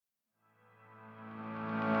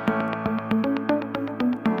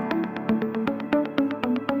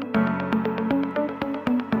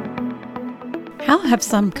How have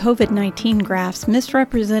some COVID-19 graphs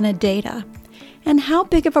misrepresented data? And how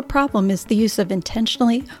big of a problem is the use of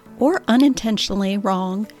intentionally or unintentionally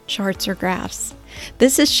wrong charts or graphs?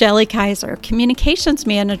 This is Shelley Kaiser, Communications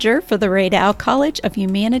Manager for the Radau College of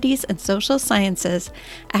Humanities and Social Sciences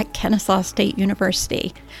at Kennesaw State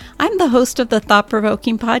University. I'm the host of the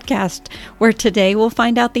Thought-Provoking Podcast, where today we'll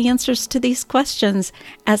find out the answers to these questions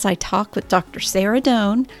as I talk with Dr. Sarah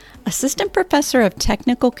Doan, Assistant Professor of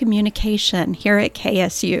Technical Communication here at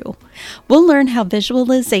KSU. We'll learn how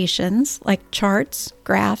visualizations like charts,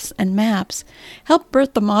 graphs, and maps help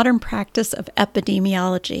birth the modern practice of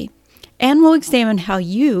epidemiology. And we'll examine how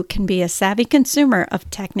you can be a savvy consumer of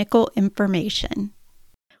technical information.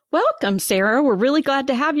 Welcome, Sarah. We're really glad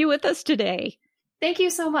to have you with us today. Thank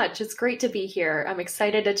you so much. It's great to be here. I'm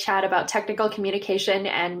excited to chat about technical communication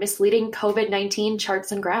and misleading COVID-19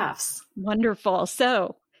 charts and graphs. Wonderful.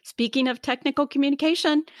 So, speaking of technical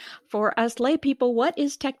communication, for us lay people, what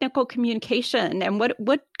is technical communication and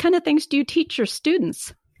what kind of things do you teach your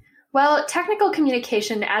students? Well, technical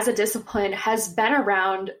communication as a discipline has been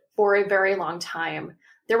around for a very long time.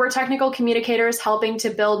 There were technical communicators helping to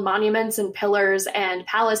build monuments and pillars and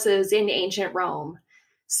palaces in ancient Rome.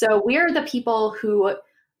 So we are the people who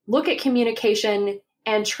look at communication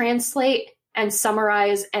and translate and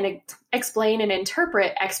summarize and explain and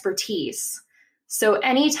interpret expertise. So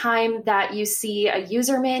anytime that you see a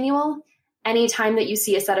user manual, anytime that you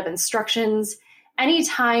see a set of instructions,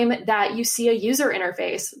 anytime that you see a user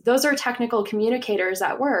interface, those are technical communicators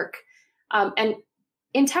at work. And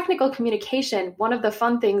in technical communication, one of the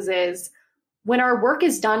fun things is when our work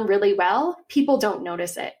is done really well, people don't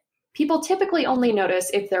notice it. People typically only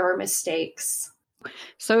notice if there are mistakes.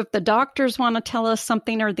 So if the doctors want to tell us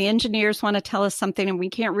something or the engineers want to tell us something and we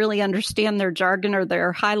can't really understand their jargon or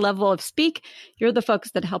their high level of speak, you're the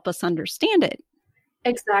folks that help us understand it.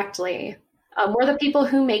 Exactly. We're the people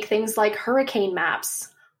who make things like hurricane maps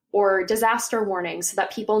or disaster warnings so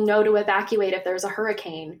that people know to evacuate if there's a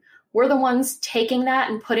hurricane. We're the ones taking that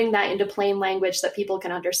and putting that into plain language that people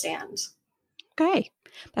can understand. Okay.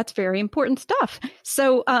 That's very important stuff.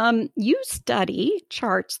 So you study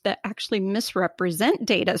charts that actually misrepresent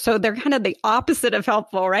data. So they're kind of the opposite of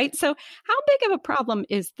helpful, right? So how big of a problem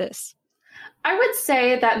is this? I would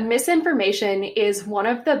say that misinformation is one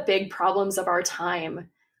of the big problems of our time.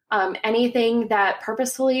 Anything that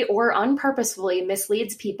purposefully or unpurposefully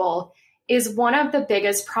misleads people is one of the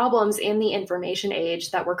biggest problems in the information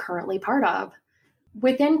age that we're currently part of.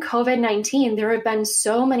 Within COVID-19, there have been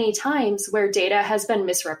so many times where data has been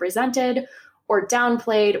misrepresented or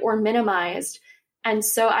downplayed or minimized. And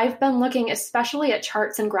so I've been looking especially at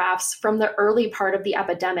charts and graphs from the early part of the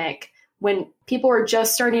epidemic when people were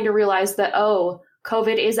just starting to realize that, oh,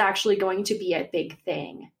 COVID is actually going to be a big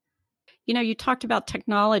thing. You know, you talked about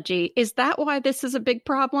technology. Is that why this is a big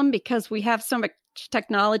problem? Because we have so much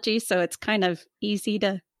technology, so it's kind of easy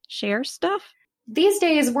to share stuff? These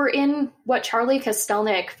days, we're in what Charlie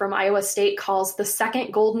Kostelnik from Iowa State calls the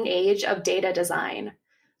second golden age of data design.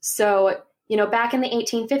 So, back in the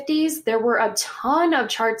 1850s, there were a ton of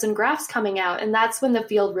charts and graphs coming out, and that's when the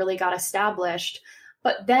field really got established.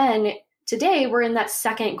 But then today, we're in that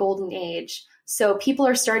second golden age. So people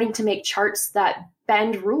are starting to make charts that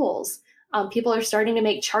bend rules. People are starting to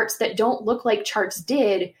make charts that don't look like charts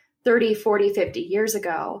did 30, 40, 50 years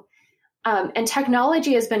ago. And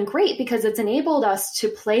technology has been great because it's enabled us to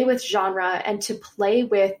play with genre and to play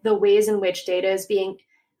with the ways in which data is being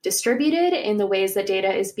distributed, in the ways that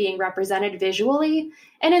data is being represented visually,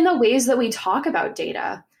 and in the ways that we talk about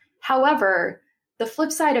data. However, the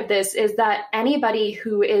flip side of this is that anybody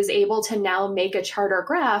who is able to now make a chart or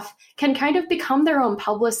graph can kind of become their own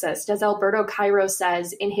publicist, as Alberto Cairo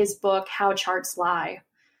says in his book, How Charts Lie.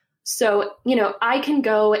 So, I can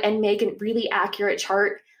go and make a really accurate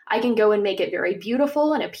chart. I can go and make it very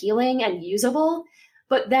beautiful and appealing and usable.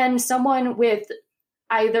 But then someone with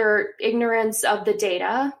either ignorance of the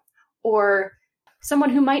data or someone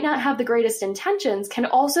who might not have the greatest intentions can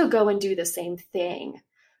also go and do the same thing.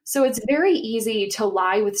 So it's very easy to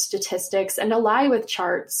lie with statistics and to lie with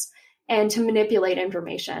charts and to manipulate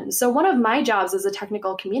information. So one of my jobs as a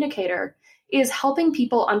technical communicator is helping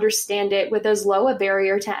people understand it with as low a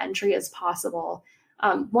barrier to entry as possible.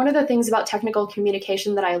 One of the things about technical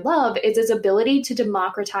communication that I love is its ability to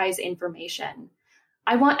democratize information.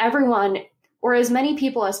 I want everyone, or as many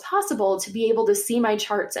people as possible, to be able to see my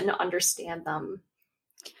charts and understand them.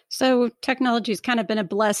 So technology has kind of been a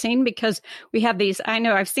blessing because we have these, I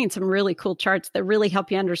know I've seen some really cool charts that really help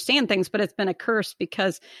you understand things, but it's been a curse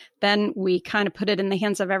because then we kind of put it in the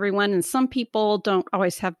hands of everyone and some people don't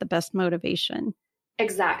always have the best motivation.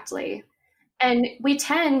 Exactly. And we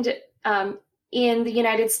tend, in the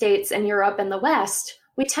United States and Europe and the West,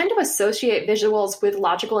 we tend to associate visuals with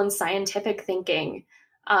logical and scientific thinking.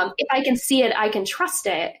 If I can see it, I can trust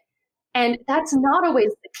it. And that's not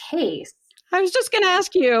always the case. I was just going to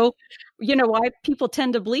ask you, why people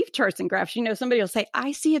tend to believe charts and graphs. Somebody will say,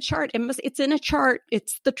 I see a chart. It's in a chart.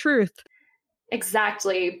 It's the truth.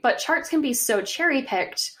 Exactly. But charts can be so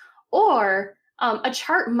cherry-picked, or a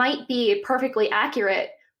chart might be perfectly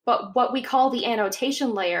accurate, but what we call the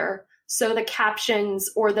annotation layer, so the captions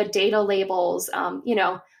or the data labels,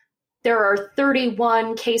 there are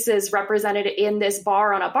 31 cases represented in this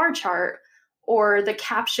bar on a bar chart, or the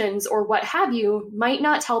captions or what have you might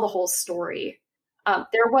not tell the whole story.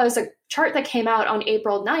 There was a chart that came out on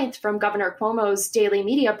April 9th from Governor Cuomo's daily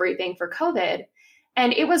media briefing for COVID,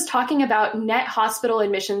 and it was talking about net hospital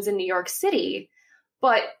admissions in New York City.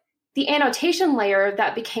 But the annotation layer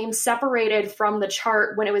that became separated from the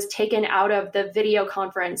chart when it was taken out of the video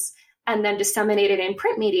conference and then disseminated in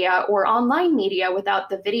print media or online media without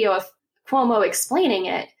the video of Cuomo explaining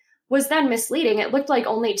it was then misleading. It looked like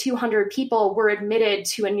only 200 people were admitted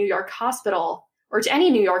to a New York hospital, or to any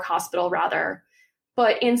New York hospital rather.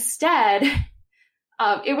 But instead,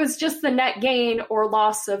 it was just the net gain or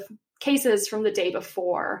loss of cases from the day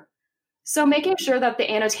before. So making sure that the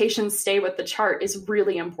annotations stay with the chart is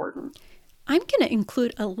really important. I'm going to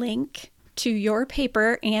include a link to your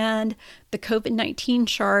paper and the COVID-19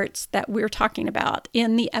 charts that we're talking about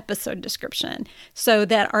in the episode description so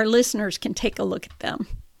that our listeners can take a look at them.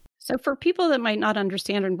 So for people that might not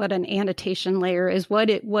understand what an annotation layer is, what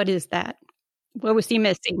is that? What was he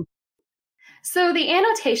missing? So the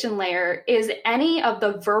annotation layer is any of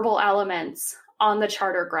the verbal elements on the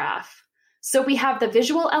chart or graph. So we have the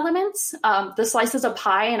visual elements, the slices of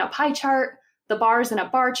pie in a pie chart, the bars in a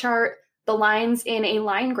bar chart, the lines in a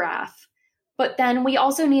line graph. But then we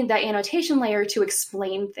also need that annotation layer to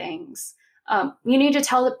explain things. You need to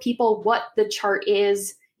tell the people what the chart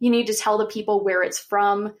is. You need to tell the people where it's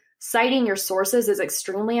from. Citing your sources is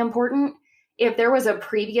extremely important. If there was a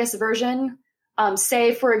previous version,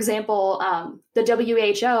 say, for example, the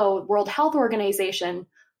WHO, World Health Organization,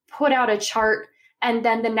 put out a chart and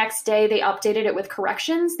then the next day they updated it with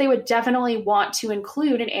corrections, they would definitely want to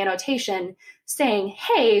include an annotation saying,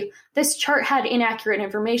 hey, this chart had inaccurate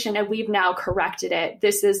information and we've now corrected it.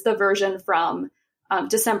 This is the version from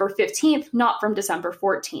December 15th, not from December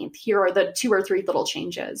 14th. Here are the 2 or 3 little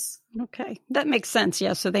changes. Okay, that makes sense.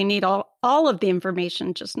 Yeah, so they need all of the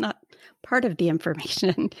information, just not part of the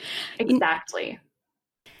information. Exactly.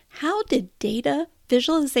 How did data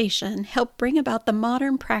visualization help bring about the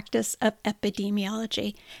modern practice of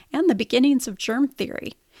epidemiology and the beginnings of germ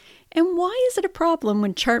theory? And why is it a problem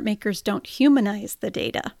when chart makers don't humanize the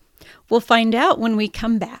data? We'll find out when we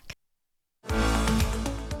come back.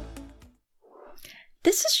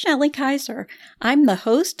 This is Shelley Kaiser. I'm the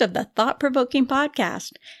host of the Thought Provoking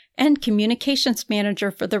Podcast and Communications Manager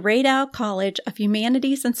for the Radau College of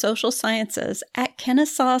Humanities and Social Sciences at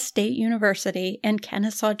Kennesaw State University in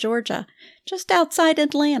Kennesaw, Georgia, just outside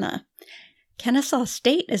Atlanta. Kennesaw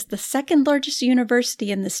State is the second largest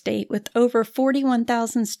university in the state with over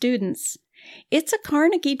 41,000 students. It's a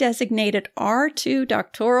Carnegie-designated R2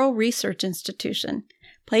 doctoral research institution,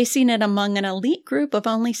 placing it among an elite group of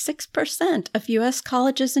only 6% of U.S.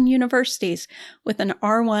 colleges and universities with an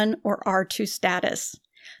R1 or R2 status.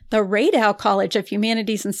 The Radau College of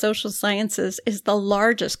Humanities and Social Sciences is the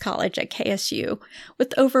largest college at KSU,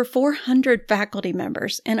 with over 400 faculty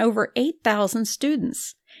members and over 8,000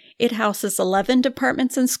 students. It houses 11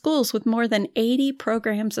 departments and schools with more than 80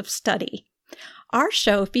 programs of study. Our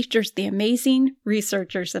show features the amazing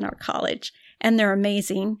researchers in our college and their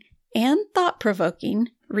amazing and thought-provoking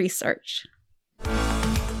research.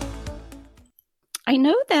 I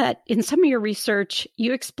know that in some of your research,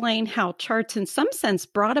 you explain how charts in some sense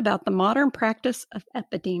brought about the modern practice of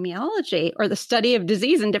epidemiology, or the study of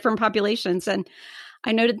disease in different populations. And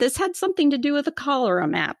I noted this had something to do with a cholera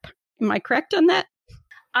map. Am I correct on that?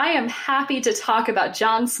 I am happy to talk about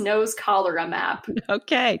Jon Snow's cholera map.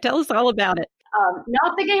 Okay, tell us all about it.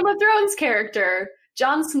 Not the Game of Thrones character.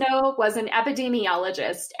 Jon Snow was an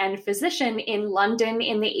epidemiologist and physician in London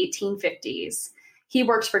in the 1850s. He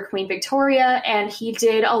worked for Queen Victoria, and he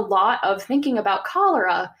did a lot of thinking about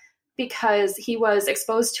cholera because he was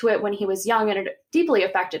exposed to it when he was young and it deeply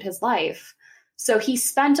affected his life. So he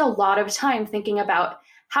spent a lot of time thinking about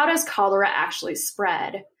how does cholera actually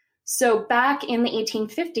spread? So back in the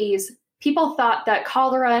 1850s, people thought that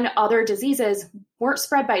cholera and other diseases weren't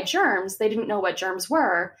spread by germs. They didn't know what germs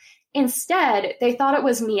were. Instead, they thought it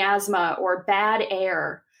was miasma or bad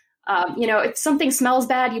air. If something smells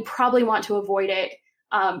bad, you probably want to avoid it.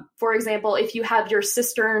 For example, if you have your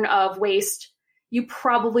cistern of waste you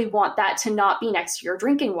probably want that to not be next to your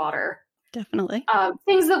drinking water. Definitely.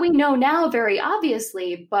 Things that we know now very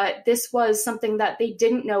obviously, but this was something that they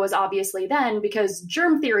didn't know as obviously then because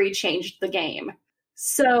germ theory changed the game.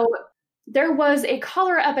 So there was a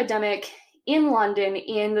cholera epidemic in London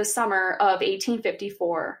in the summer of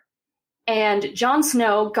 1854. And John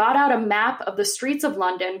Snow got out a map of the streets of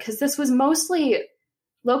London because this was mostly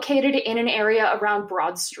located in an area around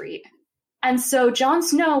Broad Street. And so John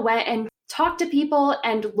Snow went and talked to people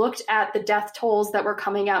and looked at the death tolls that were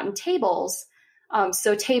coming out in tables.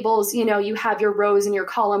 So tables, you have your rows and your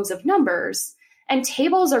columns of numbers. And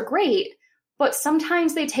tables are great, but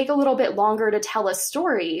sometimes they take a little bit longer to tell a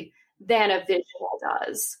story than a visual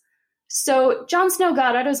does. So John Snow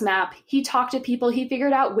got out his map. He talked to people. He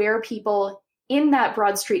figured out where people in that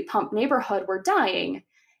Broad Street Pump neighborhood were dying.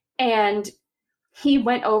 And he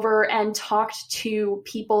went over and talked to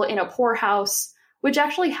people in a poorhouse, which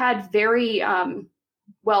actually had very,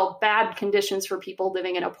 bad conditions for people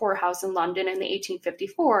living in a poorhouse in London in the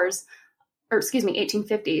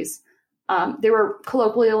 1850s. They were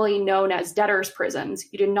colloquially known as debtors'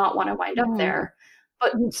 prisons. You did not want to wind up there.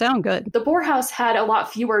 But sound good. The poorhouse had a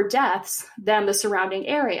lot fewer deaths than the surrounding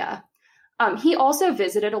area. He also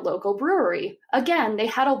visited a local brewery. Again, they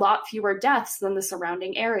had a lot fewer deaths than the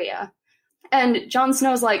surrounding area. And John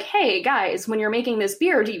Snow's like, hey, guys, when you're making this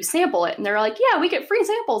beer, do you sample it? And they're like, yeah, we get free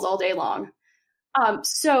samples all day long.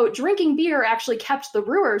 So drinking beer actually kept the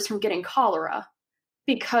brewers from getting cholera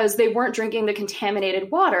because they weren't drinking the contaminated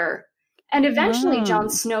water. And eventually John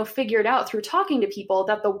Snow figured out through talking to people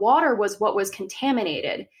that the water was what was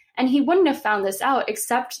contaminated. And he wouldn't have found this out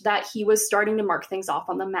except that he was starting to mark things off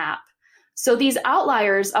on the map. So these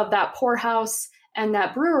outliers of that poorhouse and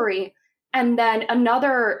that brewery, and then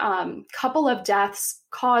another couple of deaths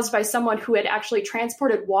caused by someone who had actually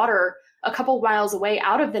transported water a couple miles away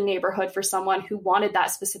out of the neighborhood for someone who wanted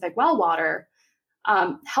that specific well water,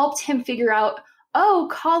 helped him figure out,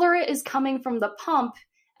 cholera is coming from the pump,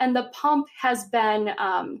 and the pump has been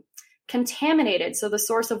contaminated. So the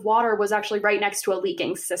source of water was actually right next to a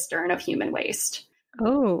leaking cistern of human waste.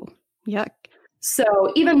 Oh, yuck.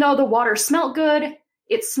 So even though the water smelled good,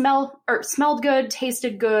 it smelled good,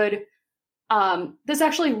 tasted good, this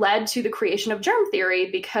actually led to the creation of germ theory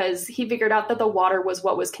because he figured out that the water was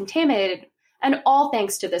what was contaminated, and all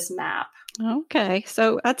thanks to this map. Okay,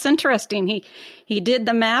 so that's interesting. He did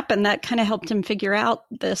the map, and that kind of helped him figure out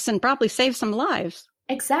this and probably save some lives.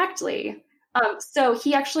 Exactly. So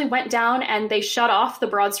he actually went down and they shut off the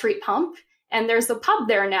Broad Street Pump, and there's a pub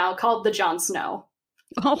there now called the John Snow.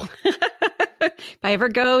 Oh, if I ever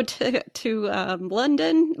go to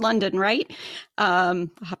London, right? I'll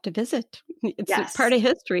have to visit. It's part of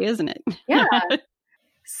history, isn't it? Yeah.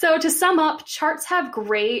 So to sum up, charts have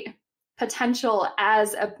great potential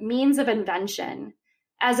as a means of invention,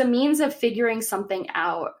 as a means of figuring something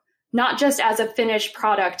out, not just as a finished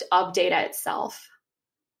product of data itself.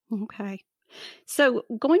 Okay. So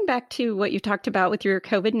going back to what you talked about with your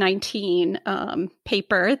COVID-19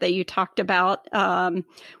 paper that you talked about,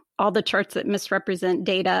 all the charts that misrepresent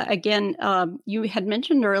data. Again, you had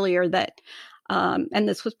mentioned earlier that, and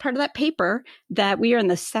this was part of that paper, that we are in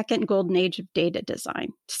the second golden age of data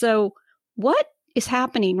design. So what is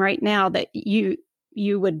happening right now that you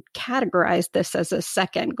would categorize this as a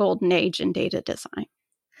second golden age in data design?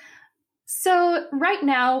 So right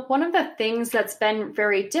now, one of the things that's been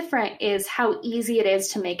very different is how easy it is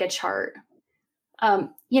to make a chart.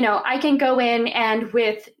 I can go in and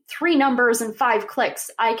with 3 numbers and 5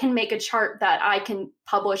 clicks, I can make a chart that I can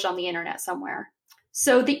publish on the internet somewhere.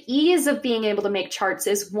 So the ease of being able to make charts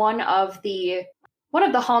is one of the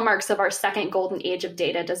hallmarks of our second golden age of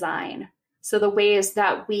data design. So the ways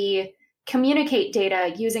that we communicate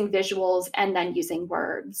data using visuals and then using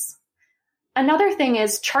words. Another thing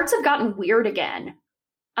is charts have gotten weird again.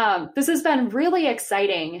 This has been really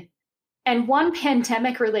exciting. And one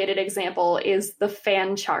pandemic-related example is the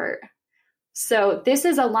fan chart. So this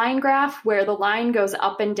is a line graph where the line goes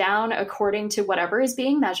up and down according to whatever is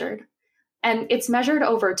being measured. And it's measured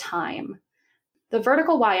over time. The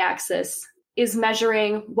vertical y-axis is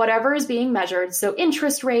measuring whatever is being measured. So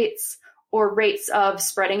interest rates or rates of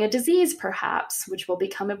spreading a disease, perhaps, which will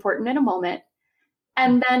become important in a moment.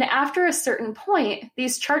 And then after a certain point,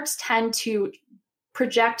 these charts tend to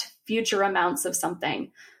project future amounts of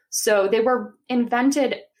something. So they were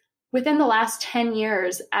invented within the last 10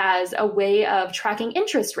 years as a way of tracking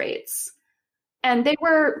interest rates. And they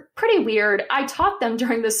were pretty weird. I taught them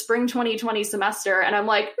during the spring 2020 semester, and I'm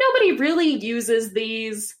like, nobody really uses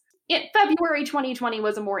these. February 2020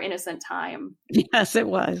 was a more innocent time. Yes, it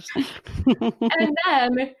was. And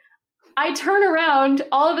then I turn around,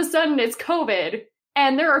 all of a sudden it's COVID.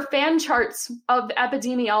 And there are fan charts of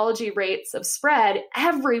epidemiology rates of spread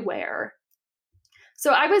everywhere.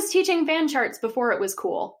 So I was teaching fan charts before it was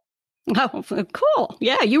cool. Oh, cool.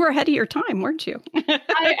 Yeah, you were ahead of your time, weren't you?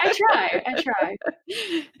 I try.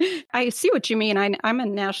 I see what you mean. I'm a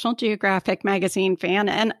National Geographic magazine fan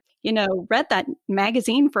and, read that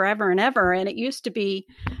magazine forever and ever. And it used to be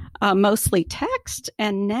mostly text.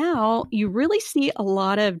 And now you really see a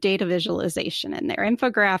lot of data visualization in there,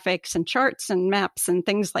 infographics and charts and maps and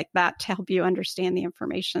things like that to help you understand the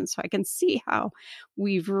information. So I can see how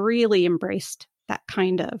we've really embraced that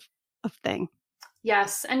kind of thing.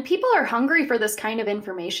 Yes. And people are hungry for this kind of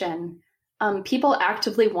information. People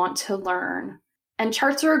actively want to learn. And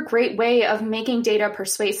charts are a great way of making data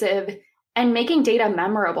persuasive and making data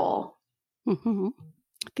memorable. Mm-hmm.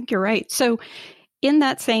 I think you're right. So in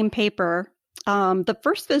that same paper, the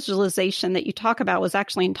first visualization that you talk about was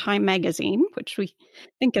actually in Time magazine, which we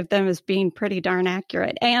think of them as being pretty darn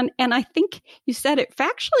accurate. And I think you said it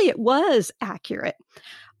factually, it was accurate.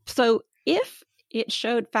 So if it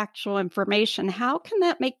showed factual information, how can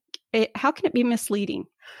it be misleading?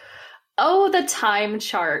 Oh, the time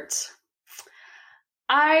chart.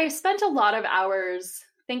 I spent a lot of hours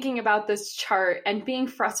thinking about this chart and being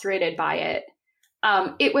frustrated by it.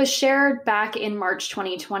 It was shared back in March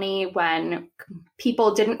 2020 when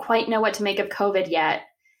people didn't quite know what to make of COVID yet.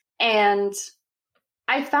 And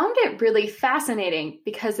I found it really fascinating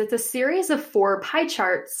because it's a series of 4 pie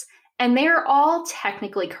charts, and they are all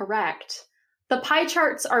technically correct. The pie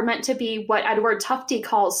charts are meant to be what Edward Tufte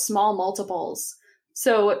calls small multiples.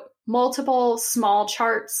 So multiple small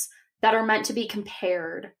charts that are meant to be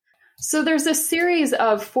compared. So there's a series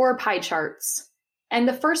of 4 pie charts. And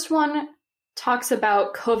the first one talks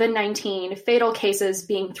about COVID-19 fatal cases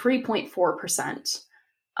being 3.4%.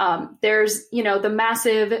 There's, the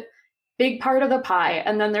massive big part of the pie,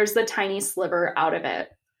 and then there's the tiny sliver out of it.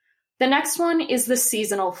 The next one is the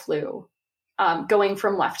seasonal flu, going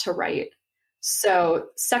from left to right. So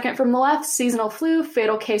second from the left, seasonal flu,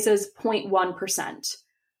 fatal cases, 0.1%.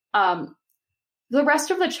 The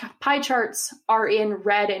rest of the pie charts are in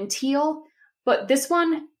red and teal, but this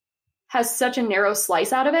one has such a narrow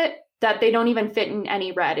slice out of it that they don't even fit in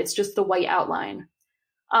any red. It's just the white outline.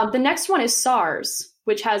 The next one is SARS,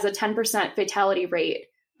 which has a 10% fatality rate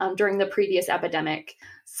during the previous epidemic.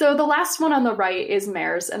 So the last one on the right is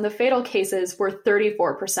MERS, and the fatal cases were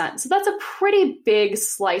 34%. So that's a pretty big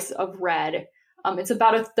slice of red. It's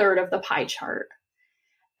about a third of the pie chart.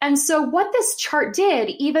 And so what this chart did,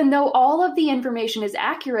 even though all of the information is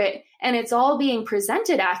accurate and it's all being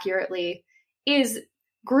presented accurately, is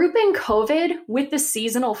grouping COVID with the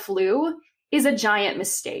seasonal flu is a giant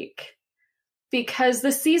mistake. Because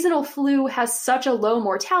the seasonal flu has such a low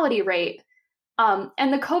mortality rate, and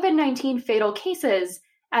the COVID-19 fatal cases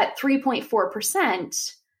at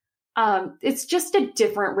 3.4%, it's just a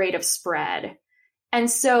different rate of spread. And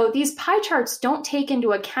so these pie charts don't take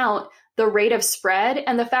into account the rate of spread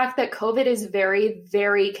and the fact that COVID is very,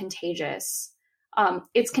 very contagious.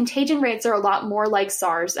 Its contagion rates are a lot more like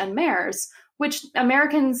SARS and MERS, which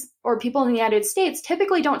Americans or people in the United States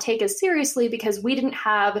typically don't take as seriously because we didn't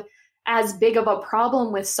have as big of a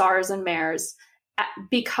problem with SARS and MERS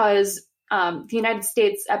because the United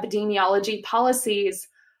States epidemiology policies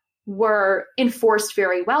were enforced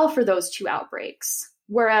very well for those 2 outbreaks.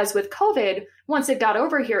 Whereas with COVID, once it got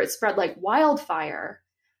over here, it spread like wildfire.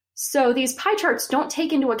 So these pie charts don't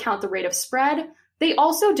take into account the rate of spread. They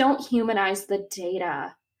also don't humanize the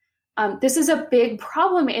data. This is a big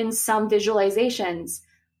problem in some visualizations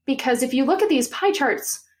because if you look at these pie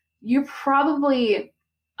charts, you're probably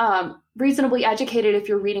reasonably educated if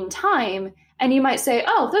you're reading Time, and you might say,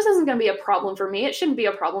 oh, this isn't going to be a problem for me. It shouldn't be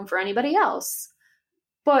a problem for anybody else.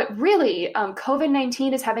 But really,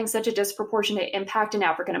 COVID-19 is having such a disproportionate impact in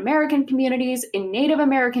African American communities, in Native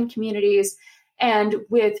American communities, and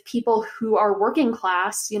with people who are working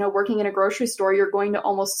class, working in a grocery store, you're going to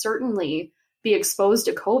almost certainly be exposed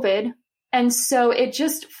to COVID. And so it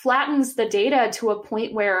just flattens the data to a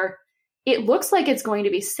point where it looks like it's going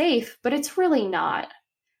to be safe, but it's really not.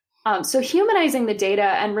 So humanizing the data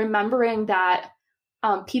and remembering that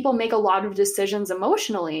people make a lot of decisions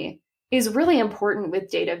emotionally is really important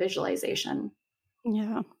with data visualization.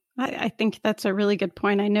 Yeah, I think that's a really good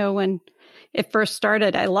point. I know when it first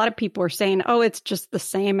started, a lot of people were saying, oh, it's just the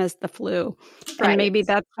same as the flu. Right. And maybe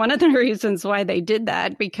that's one of the reasons why they did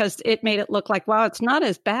that, because it made it look like, wow, it's not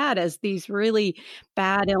as bad as these really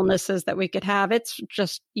bad illnesses that we could have. It's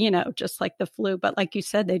just, just like the flu. But like you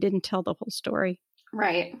said, they didn't tell the whole story.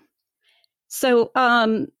 Right. So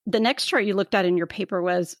the next chart you looked at in your paper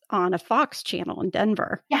was on a Fox channel in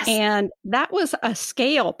Denver. Yes. And that was a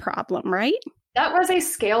scale problem, right? That was a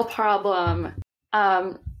scale problem.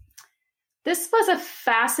 This was a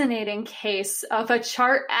fascinating case of a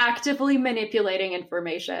chart actively manipulating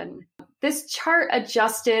information. This chart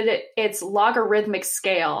adjusted its logarithmic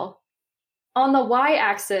scale. On the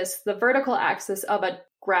y-axis, the vertical axis of a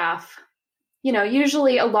graph,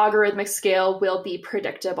 usually a logarithmic scale will be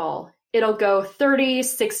predictable. It'll go 30,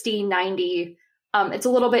 60, 90. It's a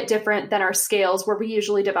little bit different than our scales where we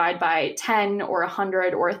usually divide by 10 or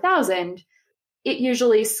 100 or 1,000. It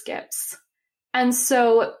usually skips. And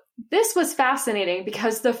so this was fascinating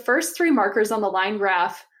because the first three markers on the line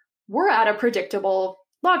graph were at a predictable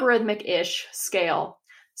logarithmic-ish scale.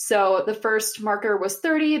 So the first marker was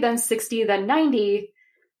 30, then 60, then 90.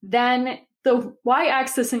 Then the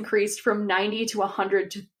y-axis increased from 90 to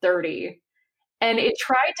 100 to 30. And it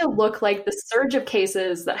tried to look like the surge of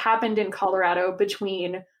cases that happened in Colorado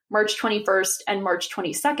between March 21st and March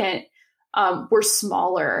 22nd were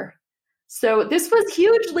smaller. So this was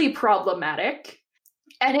hugely problematic.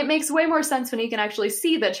 And it makes way more sense when you can actually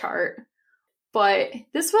see the chart. But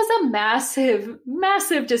this was a massive,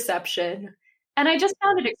 massive deception. And I just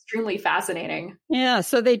found it extremely fascinating. Yeah,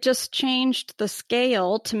 so they just changed the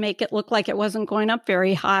scale to make it look like it wasn't going up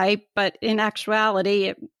very high, but in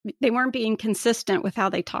actuality, they weren't being consistent with how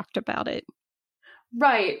they talked about it.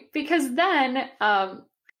 Right, because then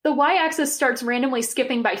the y-axis starts randomly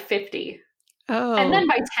skipping by 50. Oh. And then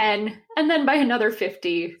by 10, and then by another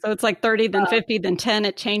 50. So it's like 30, then 50, then 10.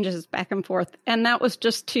 It changes back and forth. And that was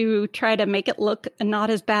just to try to make it look not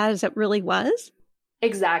as bad as it really was?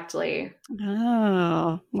 Exactly.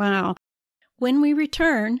 Oh, wow. When we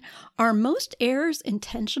return, are most errors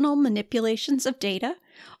intentional manipulations of data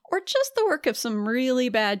or just the work of some really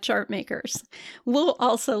bad chart makers? We'll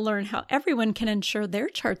also learn how everyone can ensure their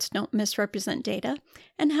charts don't misrepresent data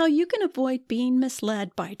and how you can avoid being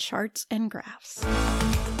misled by charts and graphs.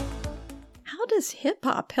 How does hip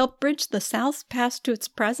hop help bridge the South's past to its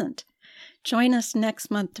present? Join us next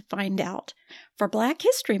month to find out. For Black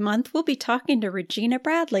History Month, we'll be talking to Regina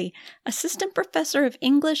Bradley, Assistant Professor of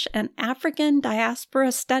English and African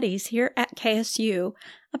Diaspora Studies here at KSU,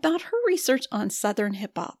 about her research on Southern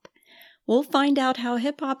hip-hop. We'll find out how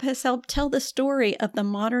hip-hop has helped tell the story of the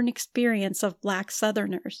modern experience of Black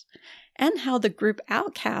Southerners, and how the group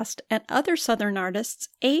Outkast and other Southern artists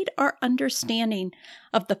aid our understanding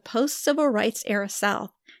of the post-civil rights era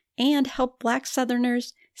South, and help Black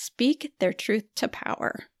Southerners speak their truth to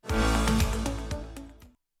power.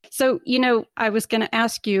 So, I was going to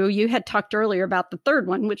ask you, you had talked earlier about the third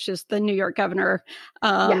one, which is the New York governor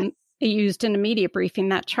Yes. used in a media briefing,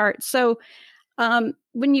 that chart. So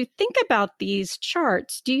when you think about these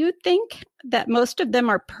charts, do you think that most of them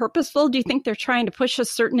are purposeful? Do you think they're trying to push a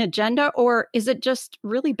certain agenda, or is it just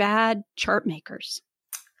really bad chart makers?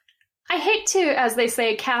 I hate to, as they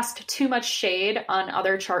say, cast too much shade on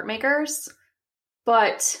other chart makers,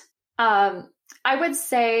 but I would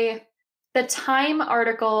say the Time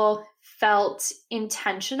article felt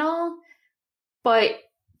intentional, but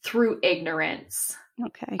through ignorance.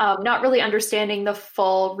 Okay. Not really understanding the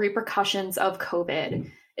full repercussions of COVID,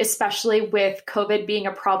 especially with COVID being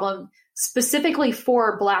a problem specifically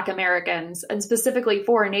for Black Americans and specifically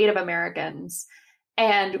for Native Americans.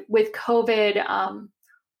 And with COVID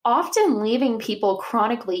often leaving people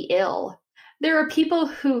chronically ill. There are people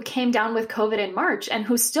who came down with COVID in March and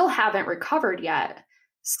who still haven't recovered yet.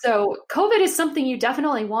 So COVID is something you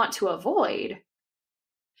definitely want to avoid.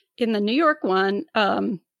 In the New York one,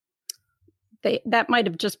 that might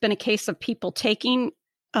have just been a case of people taking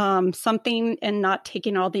something and not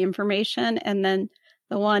taking all the information. And then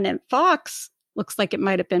the one at Fox looks like it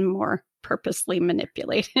might have been more purposely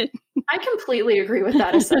manipulated. I completely agree with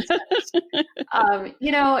that assessment.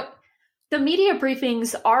 The media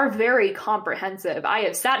briefings are very comprehensive. I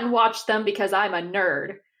have sat and watched them because I'm a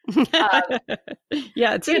nerd.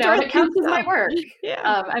 Yeah, it's it counts as my work.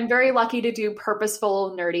 Yeah. I'm very lucky to do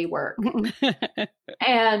purposeful, nerdy work.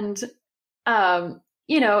 And,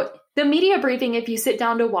 the media briefing, if you sit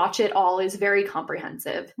down to watch it all, is very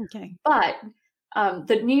comprehensive. Okay. But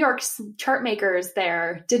the New York chart makers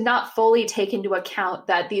there did not fully take into account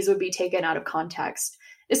that these would be taken out of context,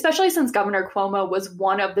 especially since Governor Cuomo was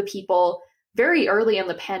one of the people very early in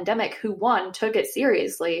the pandemic who, one, took it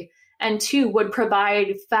seriously, and two, would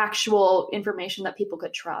provide factual information that people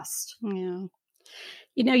could trust. Yeah.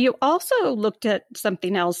 You also looked at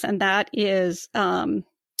something else, and that is the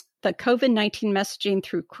COVID-19 messaging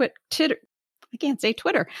through Twitter. I can't say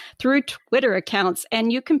Twitter, through Twitter accounts.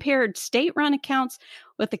 And you compared state-run accounts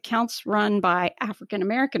with accounts run by African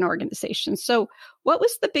American organizations. So what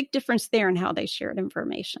was the big difference there in how they shared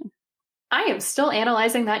information? I am still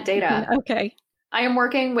analyzing that data. Okay. I am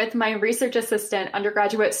working with my research assistant,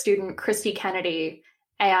 undergraduate student, Christy Kennedy,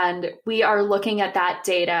 and we are looking at that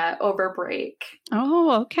data over break.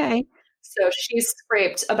 Oh, okay. So she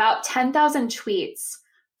scraped about 10,000 tweets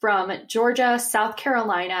from Georgia, South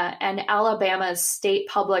Carolina, and Alabama's state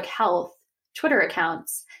public health Twitter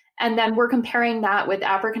accounts. And then we're comparing that with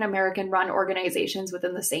African American run organizations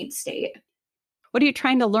within the same state. What are you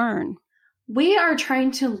trying to learn? We are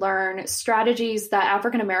trying to learn strategies that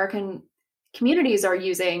African American communities are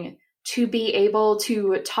using to be able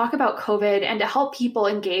to talk about COVID and to help people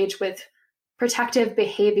engage with protective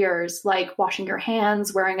behaviors like washing your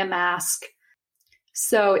hands, wearing a mask.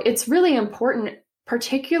 So it's really important,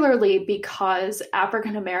 particularly because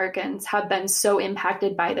African Americans have been so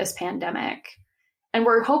impacted by this pandemic. And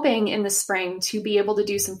we're hoping in the spring to be able to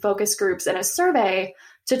do some focus groups and a survey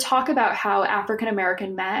to talk about how African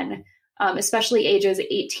American men, especially ages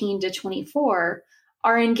 18 to 24,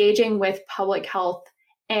 are engaging with public health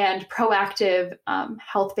and proactive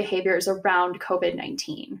health behaviors around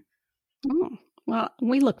COVID-19. Oh, well,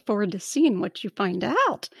 we look forward to seeing what you find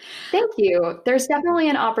out. Thank you. There's definitely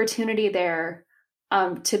an opportunity there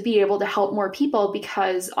to be able to help more people,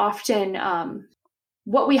 because often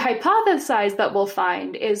what we hypothesize that we'll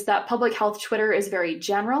find is that public health Twitter is very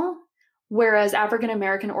general, whereas African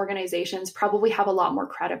American organizations probably have a lot more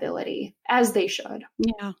credibility, as they should.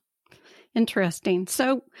 Yeah. Interesting.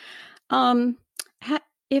 So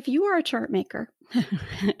if you are a chart maker,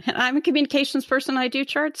 and I'm a communications person, I do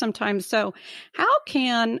charts sometimes. So how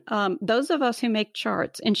can those of us who make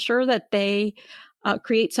charts ensure that they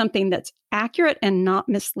create something that's accurate and not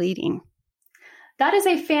misleading? That is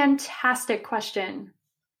a fantastic question.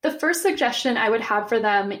 The first suggestion I would have for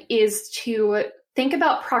them is to think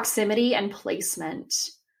about proximity and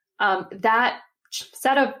placement. That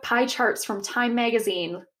set of pie charts from Time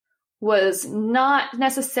magazine was not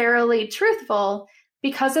necessarily truthful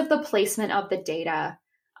because of the placement of the data.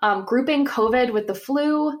 Grouping COVID with the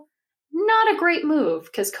flu, not a great move,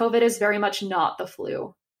 because COVID is very much not the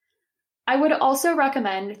flu. I would also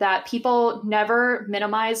recommend that people never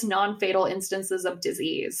minimize non-fatal instances of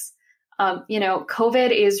disease.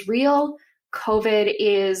 COVID is real. COVID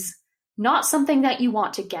is not something that you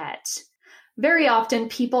want to get. Very often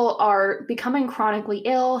people are becoming chronically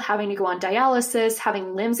ill, having to go on dialysis,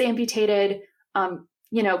 having limbs amputated.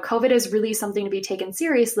 COVID is really something to be taken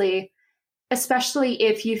seriously, especially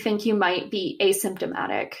if you think you might be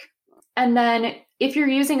asymptomatic. And then if you're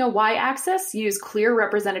using a y-axis, use clear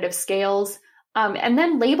representative scales, and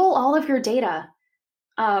then label all of your data.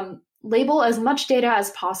 Label as much data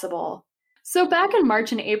as possible. So back in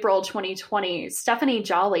March and April 2020, Stephanie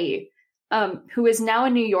Jolly, who is now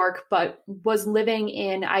in New York but was living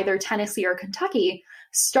in either Tennessee or Kentucky,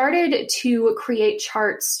 started to create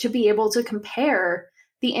charts to be able to compare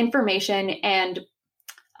the information and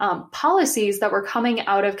policies that were coming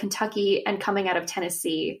out of Kentucky and coming out of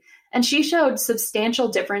Tennessee. And she showed substantial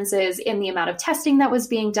differences in the amount of testing that was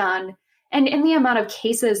being done and in the amount of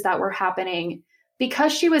cases that were happening,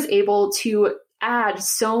 because she was able to add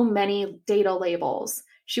so many data labels.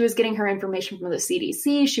 She was getting her information from the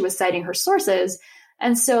CDC. She was citing her sources.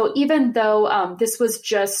 And so even though this was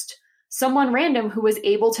just someone random who was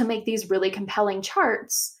able to make these really compelling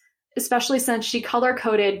charts, especially since she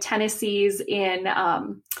color-coded Tennessee's in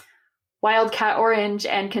Wildcat Orange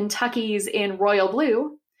and Kentucky's in Royal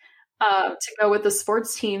Blue, to go with the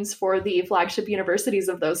sports teams for the flagship universities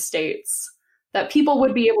of those states that people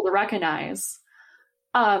would be able to recognize.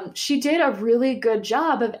 She did a really good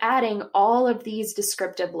job of adding all of these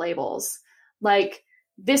descriptive labels. Like,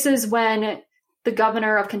 this is when the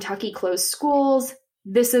governor of Kentucky closed schools.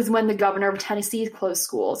 This is when the governor of Tennessee closed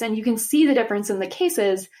schools. And you can see the difference in the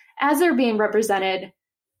cases as they're being represented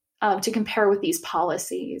to compare with these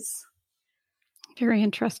policies. Very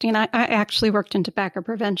interesting. I actually worked in tobacco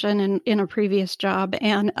prevention in a previous job,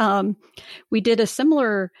 and we did a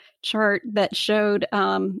similar chart that showed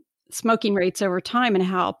smoking rates over time and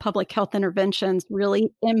how public health interventions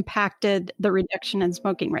really impacted the reduction in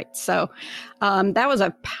smoking rates. So that was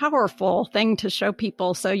a powerful thing to show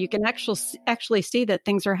people, so you can actually see that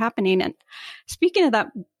things are happening. And speaking of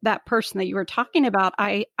that person that you were talking about,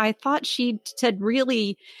 I thought she said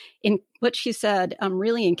really, in what she said,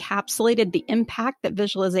 really encapsulated the impact that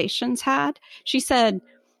visualizations had. She said,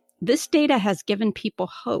 "This data has given people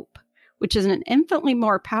hope, which is an infinitely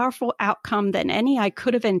more powerful outcome than any I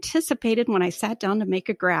could have anticipated when I sat down to make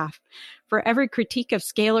a graph. For every critique of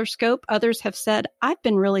scale or scope, others have said, I've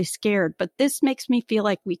been really scared, but this makes me feel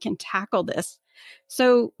like we can tackle this.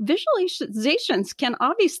 So visualizations can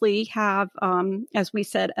obviously have, as we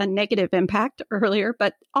said, a negative impact earlier,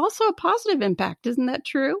 but also a positive impact. Isn't that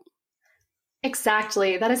true?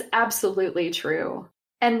 Exactly. That is absolutely true.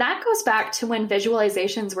 And that goes back to when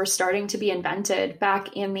visualizations were starting to be invented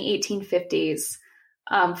back in the 1850s.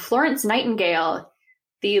 Florence Nightingale,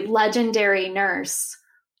 the legendary nurse,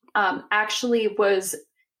 actually was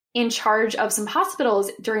in charge of some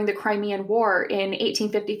hospitals during the Crimean War in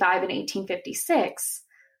 1855 and 1856.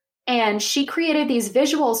 And she created these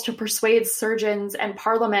visuals to persuade surgeons and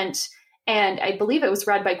Parliament, and I believe it was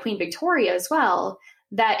read by Queen Victoria as well,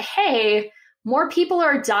 that, hey, more people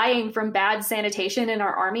are dying from bad sanitation in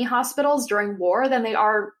our army hospitals during war than they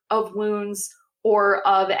are of wounds or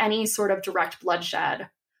of any sort of direct bloodshed.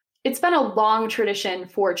 It's been a long tradition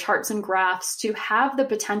for charts and graphs to have the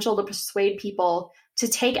potential to persuade people to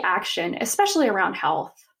take action, especially around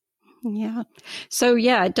health. Yeah. So,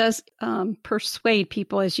 yeah, it does persuade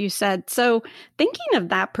people, as you said. So thinking of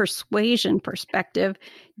that persuasion perspective,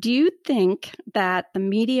 do you think that the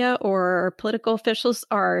media or political officials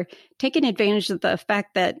are taking advantage of the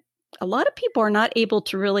fact that a lot of people are not able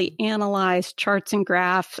to really analyze charts and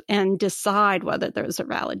graphs and decide whether those are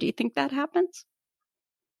valid? Do you think that happens?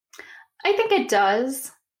 I think it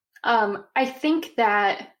does. I think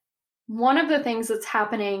that one of the things that's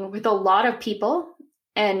happening with a lot of people,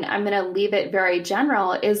 and I'm going to leave it very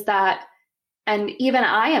general, is that, and even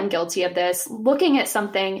I am guilty of this, looking at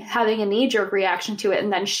something, having a knee-jerk reaction to it,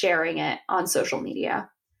 and then sharing it on social media.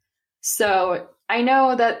 So I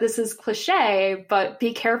know that this is cliche, but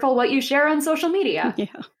be careful what you share on social media.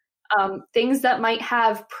 Yeah. Things that might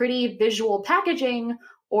have pretty visual packaging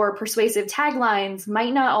or persuasive taglines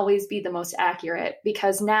might not always be the most accurate,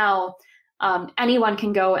 because now anyone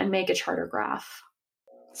can go and make a charter graph.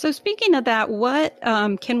 So speaking of that, what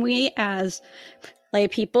can we as lay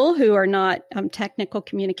people who are not technical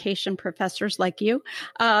communication professors like you,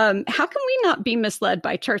 how can we not be misled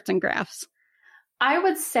by charts and graphs? I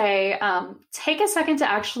would say take a second to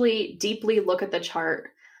actually deeply look at the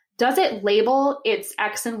chart. Does it label its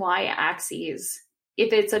X and Y axes?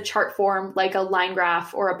 If it's a chart form like a line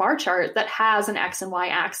graph or a bar chart that has an X and Y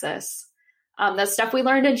axis. The stuff we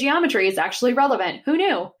learned in geometry is actually relevant. Who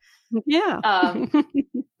knew? Yeah.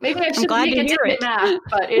 Maybe I shouldn't make it in math,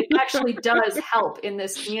 but it actually does help in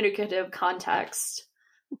this communicative context.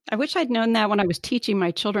 I wish I'd known that when I was teaching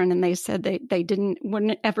my children, and they said they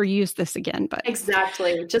wouldn't ever use this again. But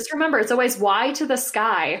exactly. Just remember, it's always Y to the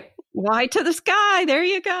sky. Y to the sky. There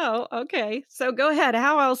you go. Okay. So go ahead.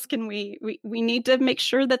 How else can we need to make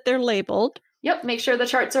sure that they're labeled? Yep. Make sure the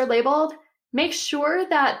charts are labeled. Make sure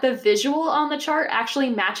that the visual on the chart actually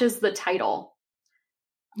matches the title.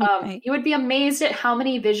 Okay. You would be amazed at how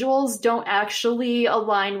many visuals don't actually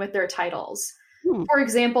align with their titles. For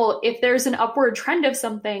example, if there's an upward trend of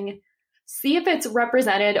something, see if it's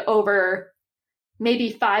represented over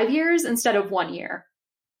maybe 5 years instead of 1 year.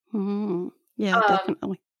 Yeah,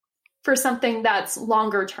 definitely. For something that's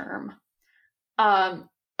longer term.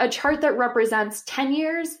 A chart that represents 10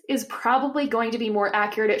 years is probably going to be more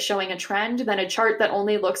accurate at showing a trend than a chart that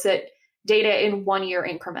only looks at data in 1 year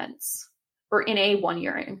increments, or in a 1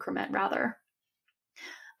 year increment, rather.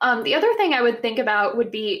 The other thing I would think about would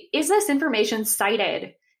be, is this information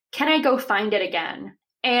cited? Can I go find it again?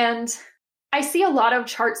 And I see a lot of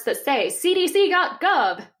charts that say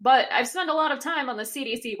cdc.gov, but I've spent a lot of time on the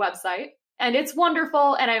CDC website, and it's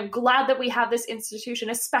wonderful, and I'm glad that we have this institution,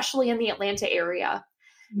 especially in the Atlanta area.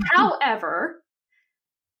 However,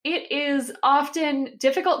 it is often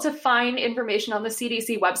difficult to find information on the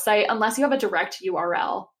CDC website unless you have a direct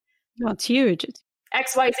URL. Well, it's huge.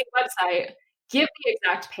 XYZ website. Give the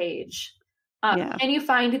exact page. And you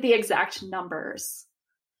find the exact numbers.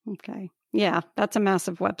 Okay. Yeah, that's a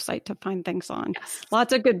massive website to find things on. Yes.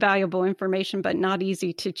 Lots of good, valuable information, but not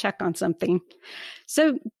easy to check on something.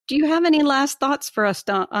 So do you have any last thoughts for us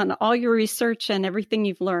on all your research and everything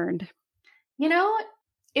you've learned? You know,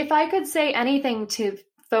 if I could say anything to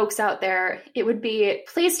folks out there, it would be,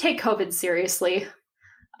 please take COVID seriously.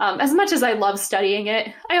 As much as I love studying it,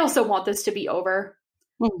 I also want this to be over.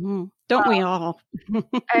 Mm-hmm. Don't we all?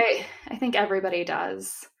 I think everybody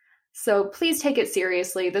does. So please take it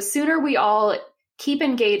seriously. The sooner we all keep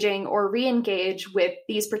engaging or re-engage with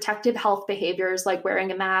these protective health behaviors like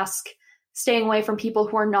wearing a mask, staying away from people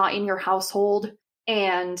who are not in your household,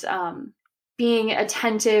 and being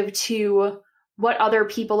attentive to what other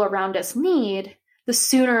people around us need, the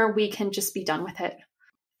sooner we can just be done with it.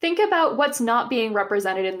 Think about what's not being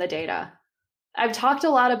represented in the data. I've talked a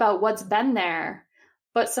lot about what's been there,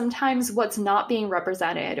 but sometimes what's not being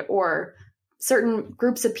represented, or certain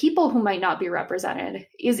groups of people who might not be represented,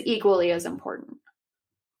 is equally as important.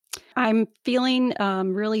 I'm feeling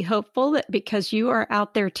really hopeful that because you are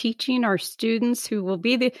out there teaching our students who will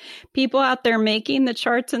be the people out there making the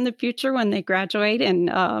charts in the future when they graduate and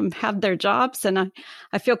have their jobs. And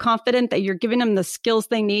I feel confident that you're giving them the skills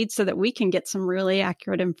they need so that we can get some really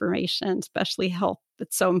accurate information, especially health.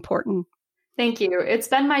 That's so important. Thank you. It's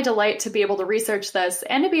been my delight to be able to research this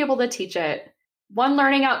and to be able to teach it. One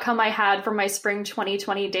learning outcome I had from my spring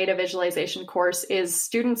 2020 data visualization course is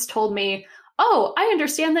students told me, "Oh, I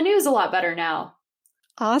understand the news a lot better now."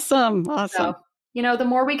 Awesome. So, the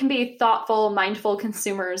more we can be thoughtful, mindful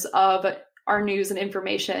consumers of our news and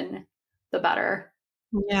information, the better.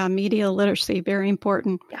 Yeah, media literacy, very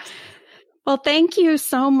important. Yes. Well, thank you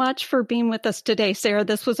so much for being with us today, Sarah.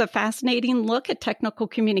 This was a fascinating look at technical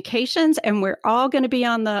communications, and we're all going to be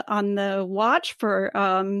on the watch for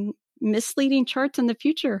misleading charts in the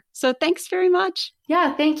future. So thanks very much.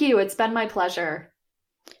 Yeah, thank you. It's been my pleasure.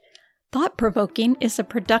 Thought Provoking is a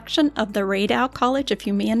production of the Radau College of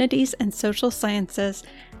Humanities and Social Sciences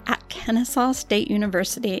at Kennesaw State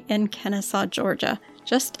University in Kennesaw, Georgia,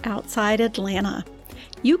 just outside Atlanta.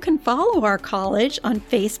 You can follow our college on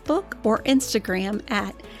Facebook or Instagram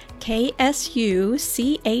at KSUCHSS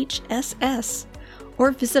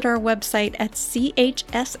or visit our website at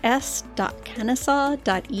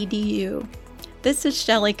chss.kennesaw.edu. This is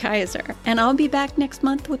Shelley Kaiser, and I'll be back next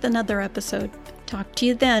month with another episode. Talk to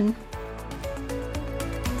you then.